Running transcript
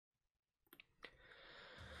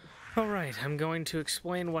Alright, I'm going to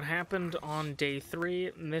explain what happened on day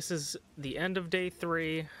 3, and this is the end of day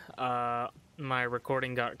 3. My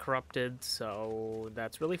recording got corrupted, so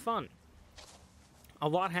that's really fun. A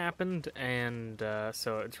lot happened, and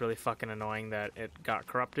so it's really fucking annoying that it got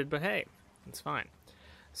corrupted, but hey, it's fine.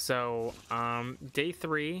 So, day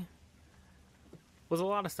 3 was a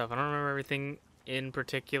lot of stuff. I don't remember everything in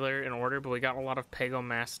particular in order, but we got a lot of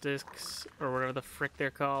Pagomastics, or whatever the frick they're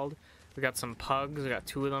called. We got some pugs, we got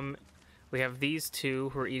 2 of them. We have these 2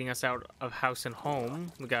 who are eating us out of house and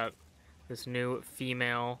home. We got this new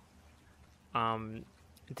female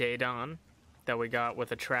Daedon that we got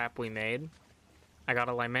with a trap we made. I got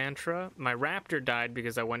a Lymantra. My raptor died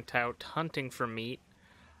because I went out hunting for meat.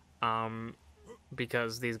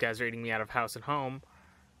 Because these guys are eating me out of house and home.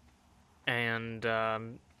 And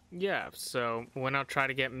yeah, so when I tried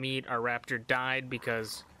to get meat, our raptor died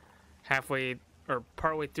because halfway or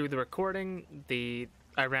partway through the recording,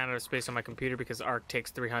 I ran out of space on my computer because ARK takes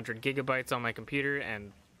 300 gigabytes on my computer,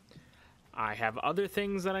 and I have other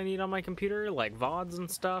things that I need on my computer, like VODs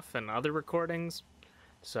and stuff and other recordings.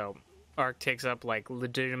 So ARK takes up like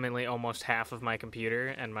legitimately almost half of my computer,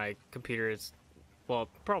 and my computer is, well,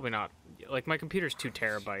 probably not. Like, my computer's 2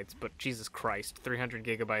 terabytes, but Jesus Christ, 300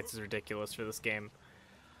 gigabytes is ridiculous for this game.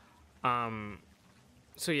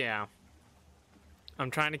 So yeah. I'm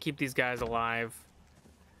trying to keep these guys alive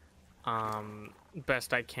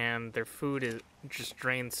best I can. Their food is just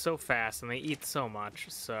drains so fast, and they eat so much,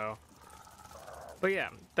 so... But yeah,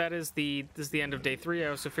 this is the end of day 3. I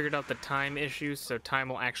also figured out the time issue, so time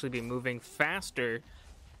will actually be moving faster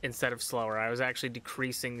instead of slower. I was actually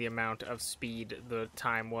decreasing the amount of speed the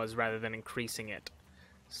time was rather than increasing it.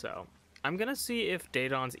 So, I'm gonna see if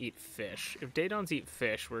Daedons eat fish. If Daedons eat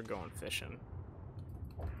fish, we're going fishing.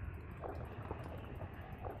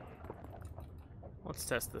 Let's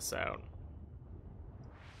test this out.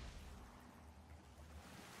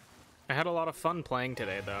 I had a lot of fun playing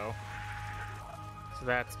today, though. So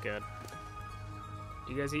that's good.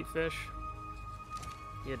 Do you guys eat fish?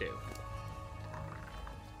 You do.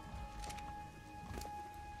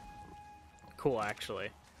 Cool,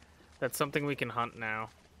 actually. That's something we can hunt now.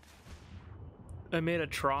 I made a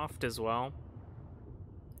trough as well.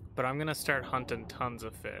 But I'm gonna start hunting tons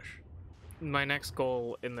of fish. My next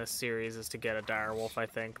goal in this series is to get a direwolf, I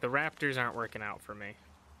think. The raptors aren't working out for me.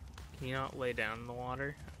 Can you not lay down in the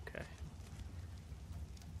water? Okay.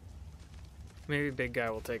 Maybe big guy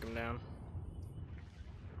will take him down.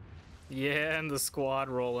 Yeah, and the squad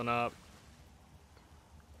rolling up.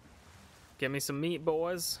 Get me some meat,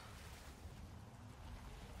 boys.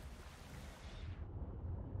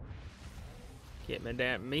 Get me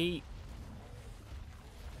that meat.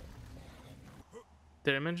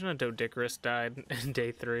 Did I mention a Doedicurus died in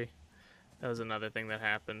day 3? That was another thing that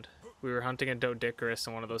happened. We were hunting a Doedicurus,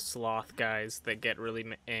 and one of those sloth guys that get really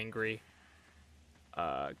angry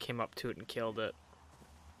came up to it and killed it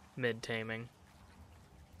mid-taming.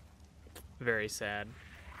 Very sad.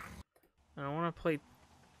 I don't want to play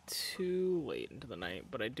too late into the night,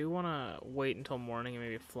 but I do want to wait until morning and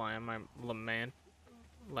maybe fly on my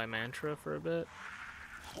Lymantra for a bit.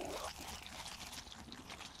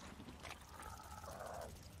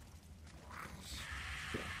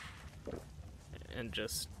 And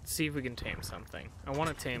just see if we can tame something. I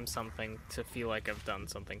want to tame something to feel like I've done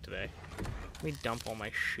something today. Let me dump all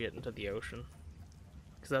my shit into the ocean.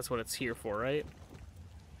 Because that's what it's here for, right?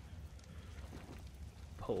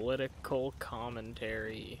 Political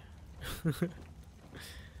commentary.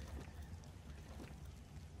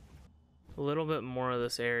 A little bit more of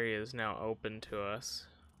this area is now open to us.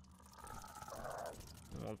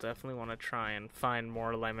 We'll definitely want to try and find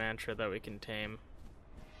more Lymantra that we can tame.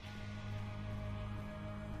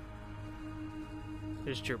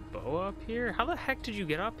 There's your bow up here? How the heck did you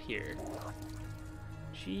get up here?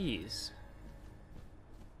 Jeez.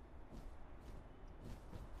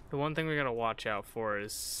 The one thing we gotta watch out for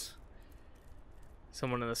is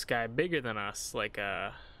someone in the sky bigger than us, like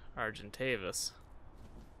Argentavis.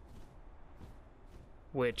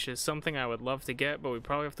 Which is something I would love to get, but we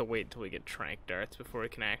probably have to wait until we get Trank Darts before we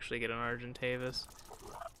can actually get an Argentavis.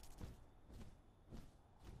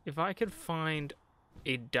 If I could find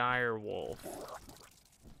a dire wolf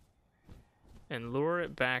and lure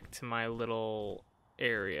it back to my little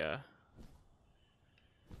area,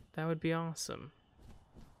 that would be awesome.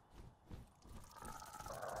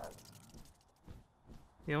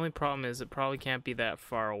 The only problem is it probably can't be that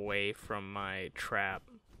far away from my trap,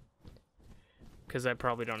 because I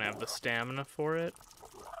probably don't have the stamina for it.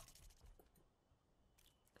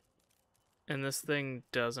 And this thing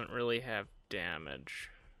doesn't really have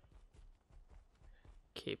damage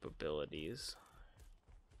capabilities.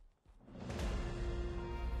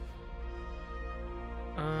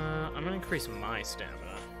 I'm gonna increase my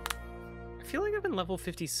stamina. I feel like I've been level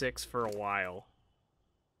 56 for a while.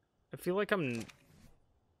 I feel like I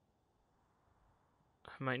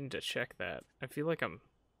might need to check that. I feel like I'm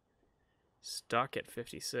stuck at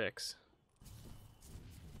 56.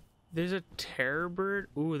 There's a terror bird.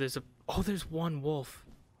 Ooh, there's one wolf.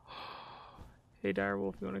 Hey,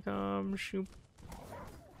 direwolf, you wanna come? Shoot.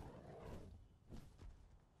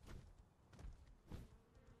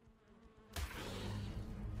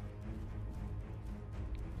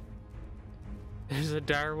 There's a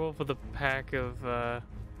direwolf with a pack of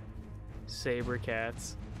saber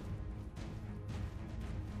cats.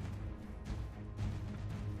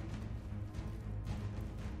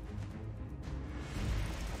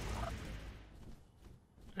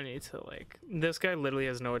 I need to, like, this guy literally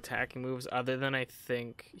has no attacking moves other than I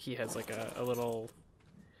think he has like a little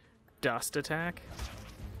dust attack.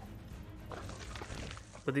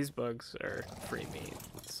 But these bugs are free meat,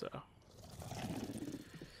 so.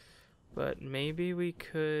 But maybe we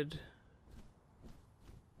could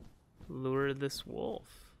lure this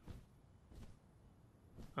wolf.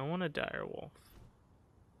 I want a dire wolf.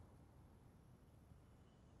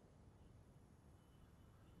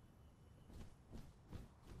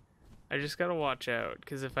 I just gotta watch out,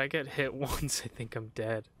 because if I get hit once, I think I'm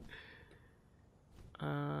dead.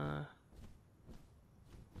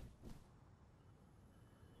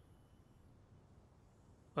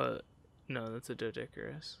 No, that's a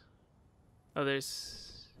Doedicurus. Oh, there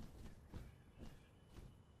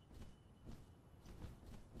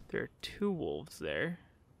are two wolves there.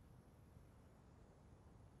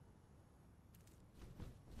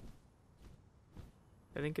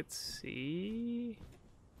 I think it's C.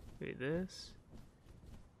 Maybe this.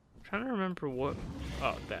 I'm trying to remember what.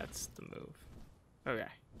 Oh, that's the move.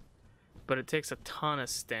 Okay. But it takes a ton of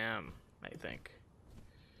stam, I think.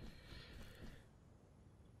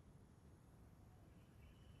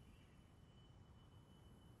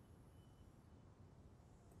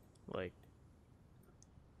 Like.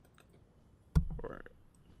 Or.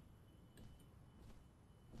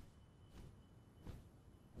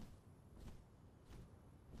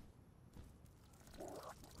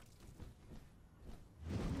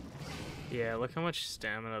 Yeah, look how much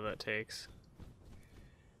stamina that takes.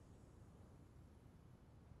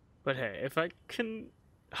 But hey, if I can...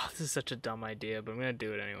 Oh, this is such a dumb idea, but I'm gonna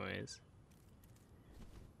do it anyways.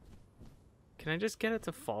 Can I just get it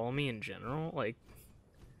to follow me in general? Like,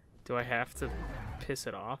 do I have to piss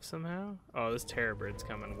it off somehow? Oh, this terror bird's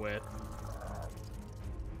coming with.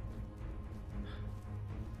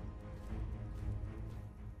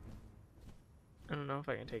 I don't know if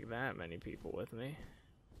I can take that many people with me.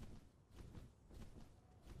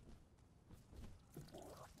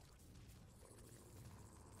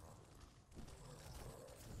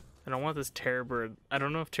 I don't want this terror bird. I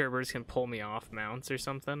don't know if terror birds can pull me off mounts or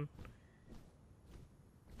something.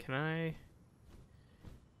 Can I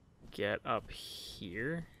get up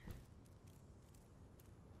here?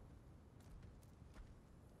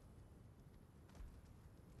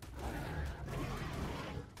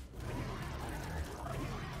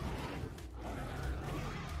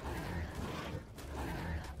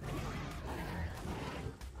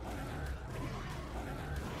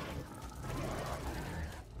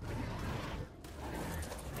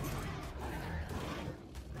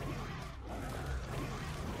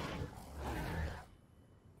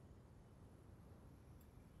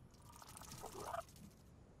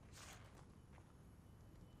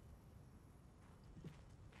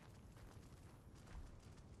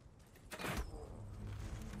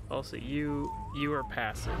 Also, you are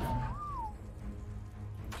passive.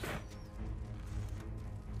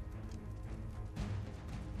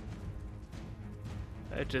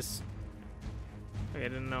 I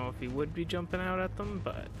didn't know if he would be jumping out at them,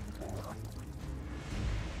 but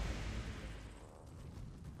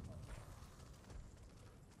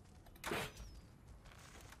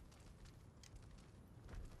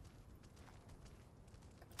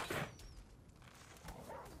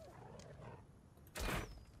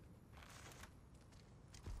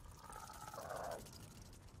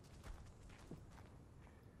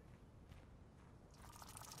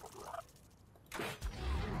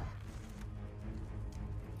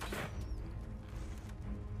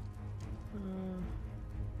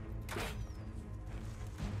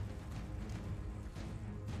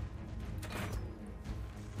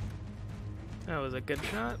that was a good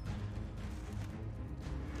shot.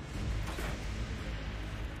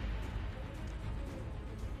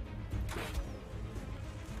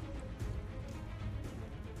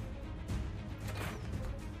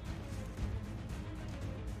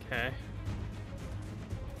 Okay.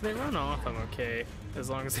 If they run off, I'm okay, as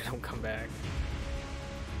long as they don't come back.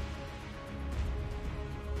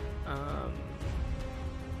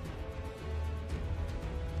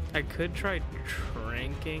 I could try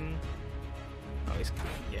tranking. Oh, he's...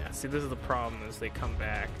 Yeah, see, this is the problem, is they come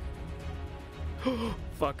back.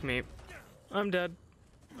 Fuck me. I'm dead.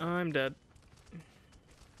 I'm dead.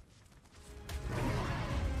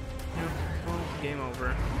 Yeah, well, game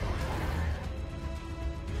over.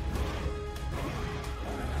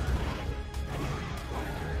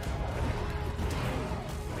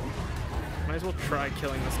 Might as well try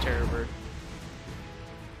killing this terror bird.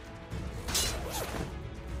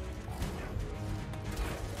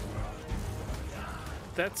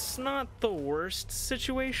 That's not the worst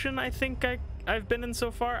situation I think I've been in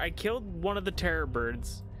so far. I killed one of the terror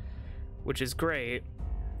birds, which is great.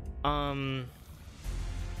 Probably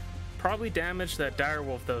damaged that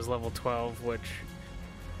direwolf that was level 12, which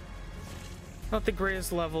not the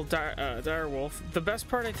greatest level direwolf. The best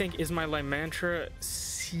part, I think, is my Lymantra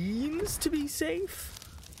seems to be safe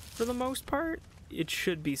for the most part. It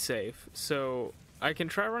should be safe, so I can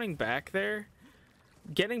try running back there.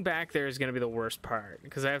 Getting back there is going to be the worst part,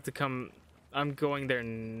 because I have to come... I'm going there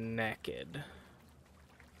naked.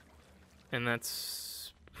 And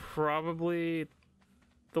that's probably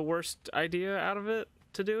the worst idea out of it,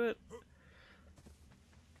 to do it.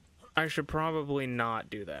 I should probably not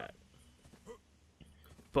do that.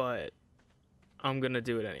 But I'm going to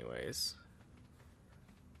do it anyways.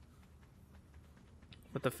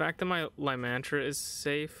 But the fact that my Lymantra is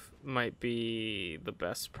safe might be the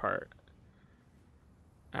best part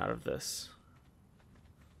out of this.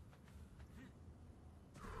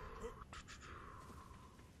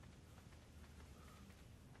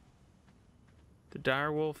 The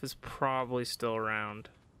direwolf is probably still around.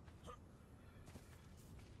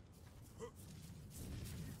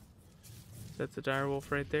 Is that the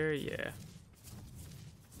direwolf right there? Yeah.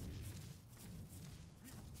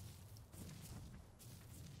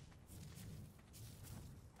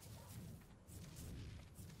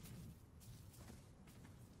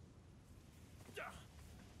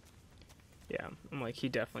 Yeah, I'm like, he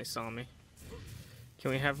definitely saw me.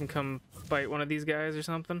 Can we have him come bite one of these guys or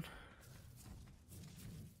something?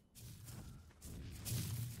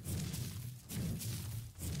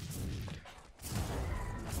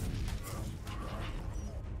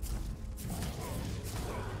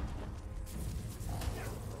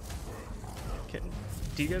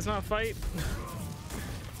 Do you guys not fight?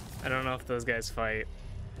 I don't know if those guys fight.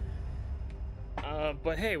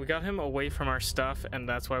 But hey, we got him away from our stuff, and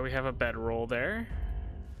that's why we have a bedroll there.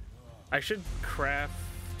 I should craft...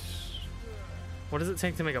 What does it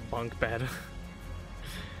take to make a bunk bed?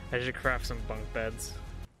 I should craft some bunk beds.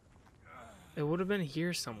 It would have been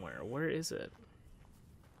here somewhere. Where is it?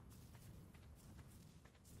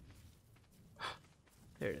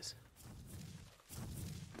 There it is.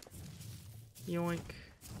 Yoink.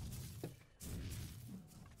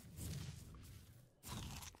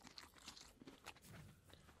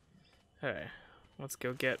 Alright, let's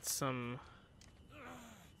go get some...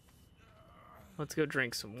 Let's go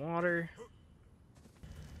drink some water.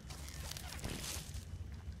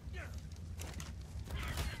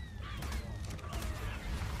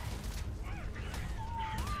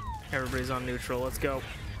 Everybody's on neutral, let's go.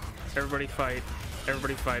 Everybody fight.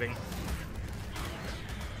 Everybody fighting.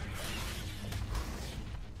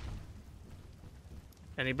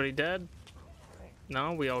 Anybody dead?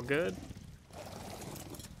 No, we all good?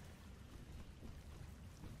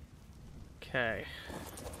 Okay.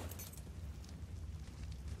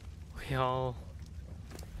 We all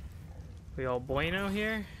bueno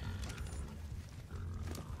here?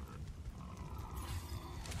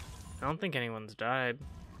 I don't think anyone's died.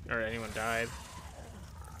 Or anyone died.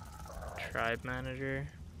 Tribe manager.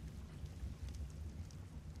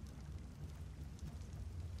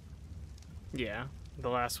 Yeah, the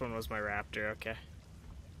last one was my raptor, okay.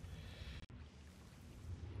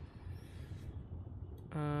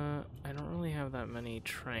 I don't really have that many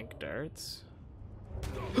trank darts.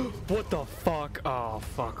 What the fuck? Oh,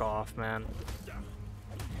 fuck off, man.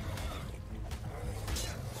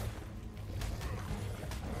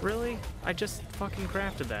 Really? I just fucking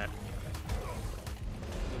crafted that.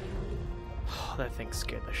 Oh, that thing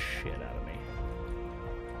scared the shit out of me.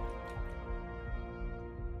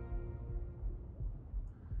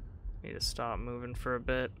 Need to stop moving for a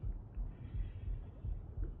bit.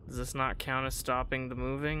 Does this not count as stopping the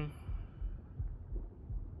moving?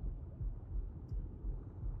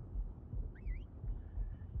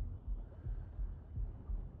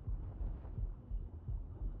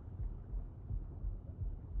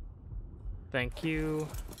 Thank you.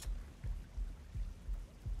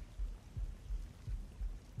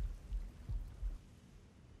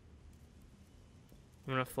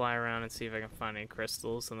 I'm gonna fly around and see if I can find any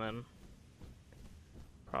crystals and then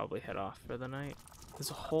probably head off for the night.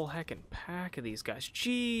 There's a whole heckin' pack of these guys.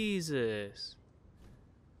 Jesus!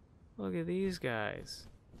 Look at these guys.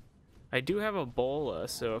 I do have a bola,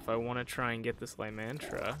 so if I want to try and get this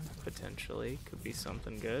Lymantra, potentially, could be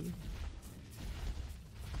something good.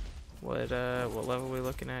 What level are we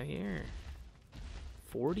looking at here?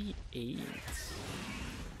 48.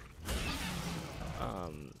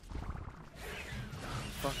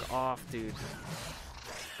 Fuck off, dude.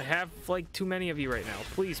 I have like too many of you right now.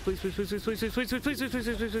 Please, please, please, please, please, please, please, please, please, please, please,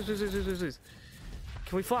 please, please, please, please, please, please.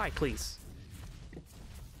 Can we fly, please?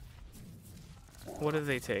 What have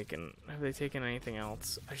they taken? Have they taken anything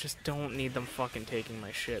else? I just don't need them fucking taking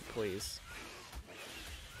my shit, please.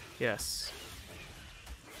 Yes.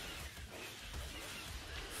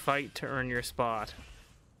 Fight to earn your spot.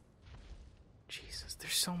 Jesus,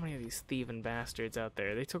 there's so many of these thieving bastards out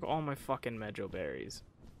there. They took all my fucking Mejo berries.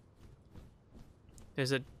 There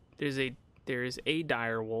is a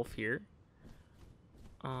dire wolf here.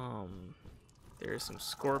 There's some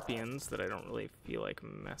scorpions that I don't really feel like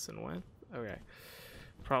messing with. Okay.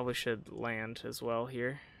 Probably should land as well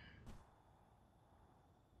here.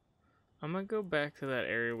 I'm gonna go back to that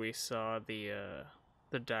area we saw the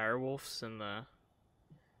dire wolves and the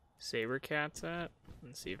saber cats at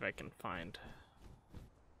and see if I can find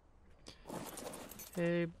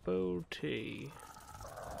a booty.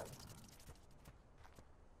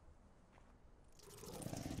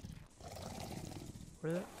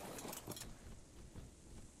 Where that?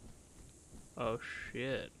 Oh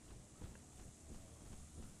shit.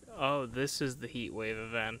 Oh, this is the heat wave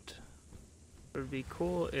event. It would be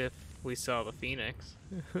cool if we saw the phoenix.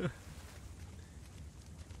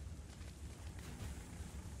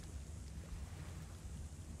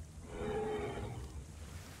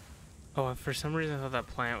 Oh, for some reason I thought that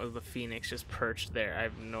plant was the phoenix just perched there. I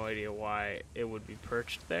have no idea why it would be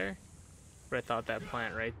perched there. But I thought that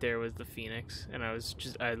plant right there was the phoenix. And I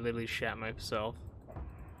literally shat myself.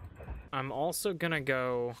 I'm also gonna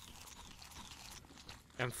go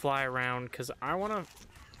and fly around because I wanna...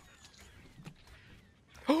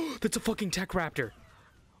 Oh, that's a fucking tech raptor!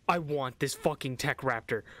 I want this fucking tech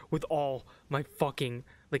raptor with all my fucking...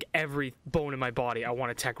 Like, every bone in my body, I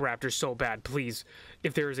want a tech raptor so bad. Please,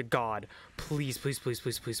 if there is a god, please, please, please,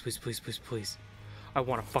 please, please, please, please, please, please. I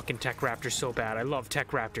want a fucking tech raptor so bad. I love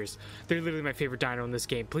tech raptors. They're literally my favorite dino in this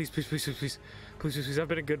game. Please, please, please, please, please, please, please, please. I've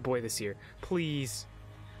been a good boy this year. Please.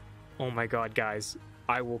 Oh my god, guys.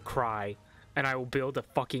 I will cry. And I will build a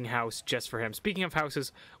fucking house just for him. Speaking of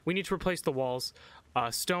houses, we need to replace the walls.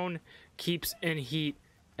 Stone keeps in heat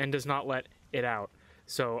and does not let it out.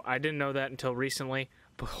 So I didn't know that until recently.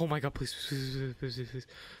 Oh my god, please, please, please, please, please, please,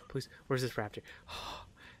 please. Where's this raptor?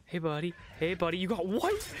 Hey, buddy. Hey, buddy. You got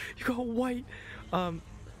white. You got white.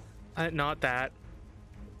 Not that.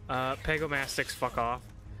 Pegomastics, fuck off.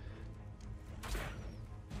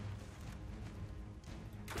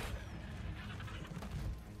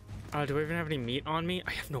 Do I even have any meat on me?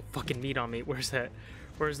 I have no fucking meat on me. Where's that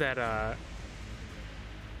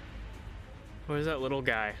little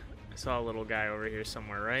guy? I saw a little guy over here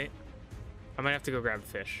somewhere, right? I might have to go grab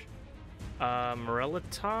fish. Morella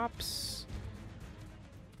tops.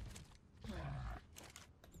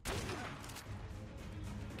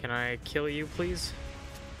 Can I kill you, please?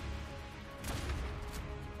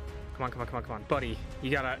 Come on, come on, come on, come on. Buddy,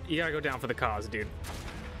 you gotta go down for the cause, dude.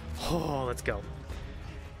 Oh, let's go.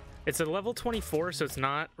 It's a level 24, so it's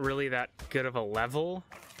not really that good of a level.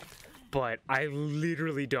 But I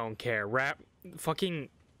literally don't care. Fucking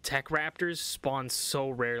tech raptors spawn so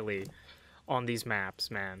rarely on these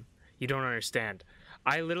maps, man. You don't understand.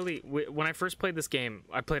 I literally, when I first played this game,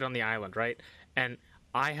 I played on the island, right? And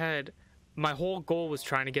my whole goal was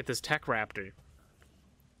trying to get this tech raptor.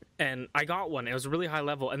 And I got one. It was a really high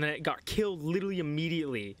level. And then it got killed literally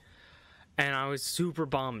immediately. And I was super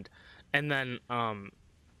bummed. And then,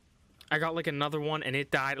 I got like another one and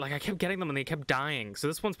it died. Like I kept getting them and they kept dying. So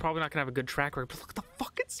this one's probably not gonna have a good track record. But look at the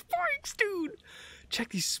fucking spikes, dude. Check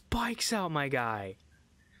these spikes out, my guy.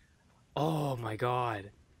 Oh my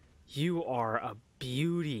god. You are a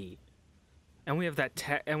beauty. And we have that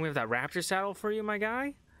raptor saddle for you, my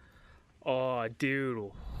guy. Oh,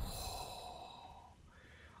 dude.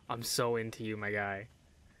 I'm so into you, my guy.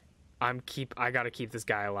 I gotta keep this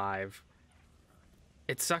guy alive.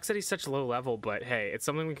 It sucks that he's such low level, but hey, it's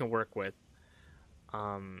something we can work with.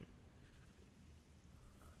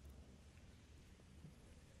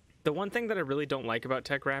 The one thing that I really don't like about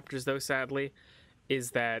tech raptors, though, sadly,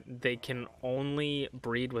 is that they can only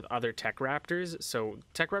breed with other tech raptors. So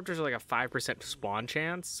tech raptors are like a 5% spawn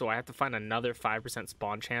chance. So I have to find another 5%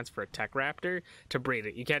 spawn chance for a tech raptor to breed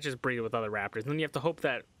it. You can't just breed it with other raptors. And then you have to hope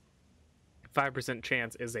that 5%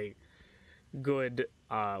 chance is a good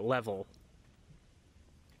level.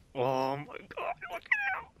 Oh my god, look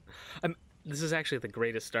at him! This is actually the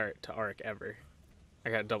greatest start to ARK ever. I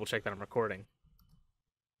gotta double check that I'm recording.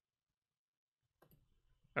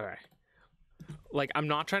 Alright. Like, I'm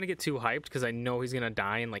not trying to get too hyped because I know he's gonna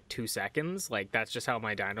die in like 2 seconds. Like, that's just how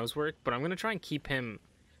my dinos work. But I'm gonna try and keep him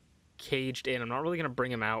caged in. I'm not really gonna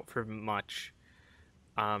bring him out for much.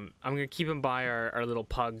 I'm gonna keep him by our little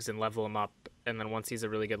pugs and level him up. And then once he's a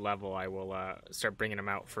really good level, I will start bringing him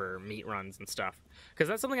out for meat runs and stuff. Because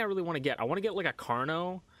that's something I really want to get. I want to get like a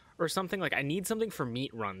Carno or something. Like, I need something for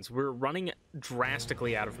meat runs. We're running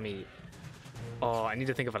drastically out of meat. Oh, I need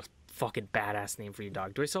to think of a fucking badass name for you,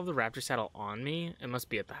 dog. Do I still have the raptor saddle on me? It must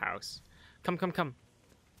be at the house. Come, come, come.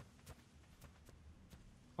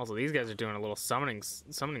 Also, these guys are doing a little summoning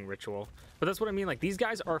ritual. But that's what I mean. Like, these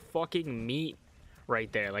guys are fucking meat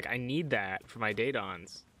right there. Like, I need that for my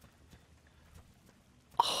Daydons.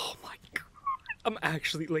 Oh my god. I'm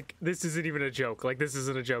actually, like, this isn't even a joke. Like, this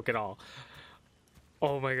isn't a joke at all.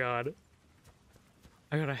 Oh my god.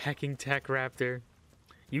 I got a hecking tech raptor.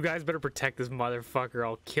 You guys better protect this motherfucker.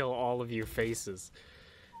 I'll kill all of your faces.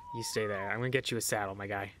 You stay there. I'm gonna get you a saddle, my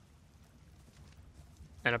guy.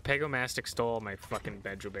 And a Pegomastic stole my fucking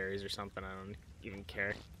Bedroberries or something. I don't even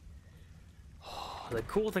care. Oh, the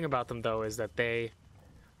cool thing about them, though, is that they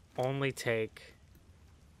only take...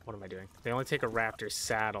 What am I doing? They only take a raptor's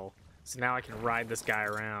saddle. So now I can ride this guy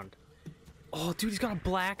around. Oh, dude, he's got a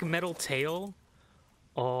black metal tail.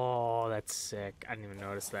 Oh, that's sick. I didn't even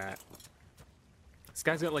notice that. This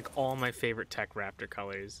guy's got, like, all my favorite tech raptor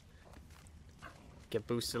colors. Get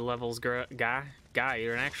boosted levels, guy. Guy,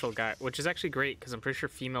 you're an actual guy. Which is actually great, because I'm pretty sure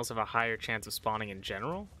females have a higher chance of spawning in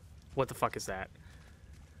general. What the fuck is that?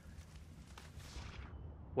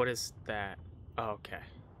 What is that? Oh, okay.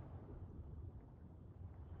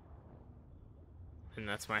 And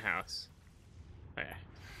that's my house. Okay.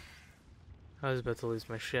 I was about to lose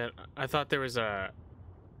my shit. I thought there was a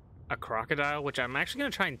crocodile, which I'm actually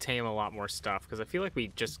gonna try and tame a lot more stuff because I feel like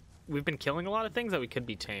we've been killing a lot of things that we could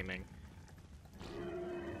be taming.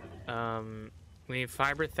 We need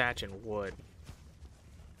fiber, thatch, and wood.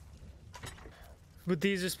 But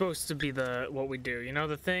these are supposed to be what we do. You know,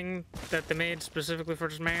 the thing that they made specifically for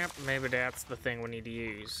this map? Maybe that's the thing we need to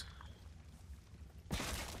use.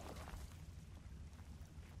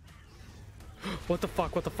 What the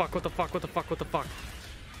fuck? What the fuck? What the fuck? What the fuck? What the fuck?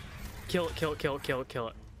 Kill it, kill it, kill it, kill it, kill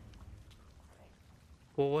it.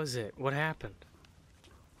 What was it? What happened?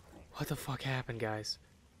 What the fuck happened, guys?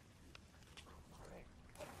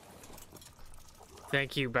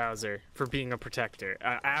 Thank you, Bowser, for being a protector.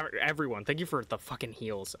 Everyone, thank you for the fucking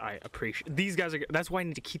heals. I appreciate. These guys are. That's why I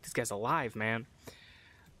need to keep these guys alive, man.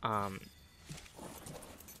 I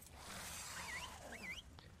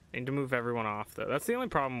need to move everyone off, though. That's the only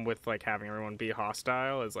problem with, like, having everyone be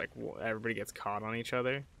hostile is, like, everybody gets caught on each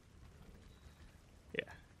other. Yeah.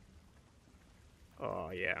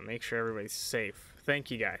 Oh, yeah. Make sure everybody's safe. Thank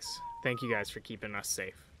you, guys. Thank you, guys, for keeping us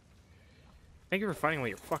safe. Thank you for fighting while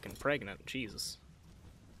you're fucking pregnant. Jesus.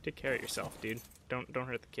 Take care of yourself, dude. Don't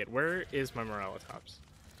hurt the kid. Where is my Morellatops?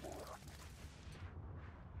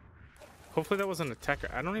 Hopefully that wasn't a tech.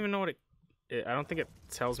 I don't even know what it... I don't think it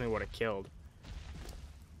tells me what it killed.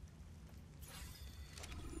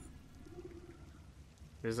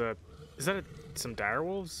 There's a... Is that some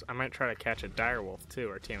direwolves? I might try to catch a direwolf, too,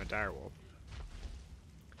 or tame a direwolf.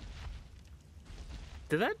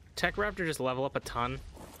 Did that tech raptor just level up a ton?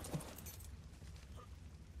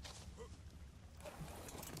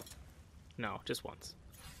 No, just once.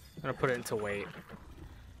 I'm gonna put it into weight.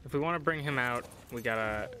 If we want to bring him out, we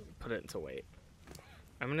gotta put it into weight.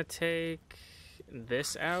 I'm gonna take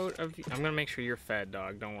this out of... I'm gonna make sure you're fed,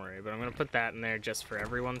 dog, don't worry. But I'm gonna put that in there just for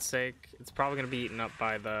everyone's sake. It's probably gonna be eaten up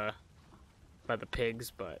by the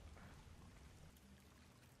pigs, but...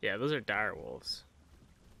 Yeah, those are direwolves.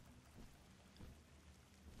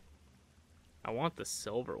 I want the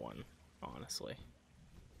silver one, honestly.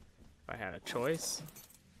 If I had a choice.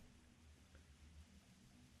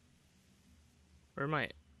 Where am I?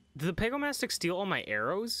 Did the Pegomastic steal all my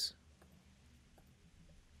arrows?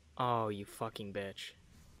 Oh, you fucking bitch.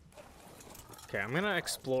 Okay, I'm gonna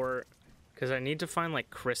explore, because I need to find, like,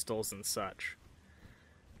 crystals and such.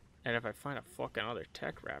 And if I find a fucking other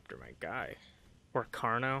tech raptor, my guy. Or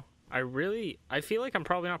Carno. I feel like I'm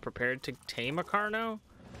probably not prepared to tame a Carno.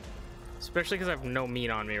 Especially because I have no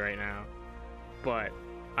meat on me right now. But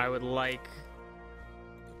I would like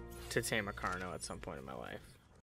to tame a Carno at some point in my life.